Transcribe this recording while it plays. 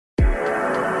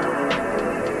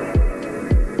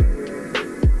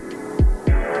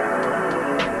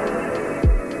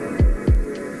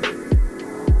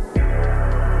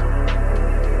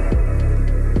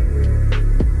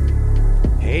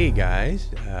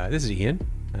This is Ian,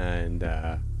 and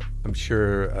I'm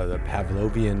sure the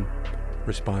Pavlovian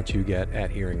response you get at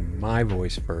hearing my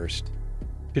voice first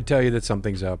should tell you that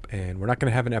something's up, and we're not going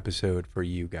to have an episode for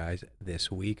you guys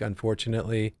this week,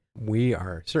 unfortunately. We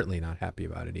are certainly not happy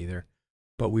about it either,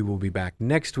 but we will be back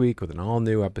next week with an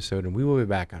all-new episode, and we will be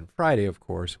back on Friday, of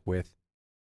course, with,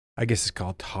 I guess it's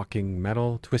called Talking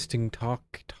Metal, Twisting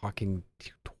Talk, Talking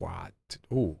Twat.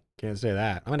 Ooh, can't say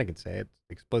that. I mean, I can say it.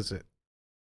 It's explicit.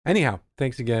 Anyhow,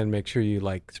 thanks again. Make sure you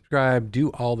like, subscribe, do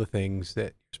all the things that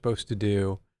you're supposed to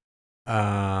do.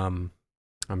 I'm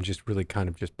just really kind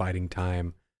of just biding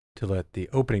time to let the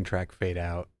opening track fade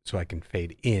out so I can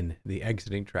fade in the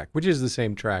exiting track, which is the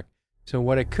same track. So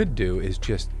what I could do is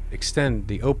just extend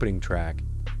the opening track,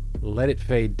 let it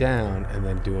fade down, and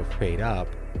then do a fade up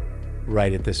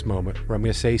right at this moment where I'm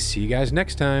going to say, see you guys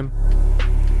next time.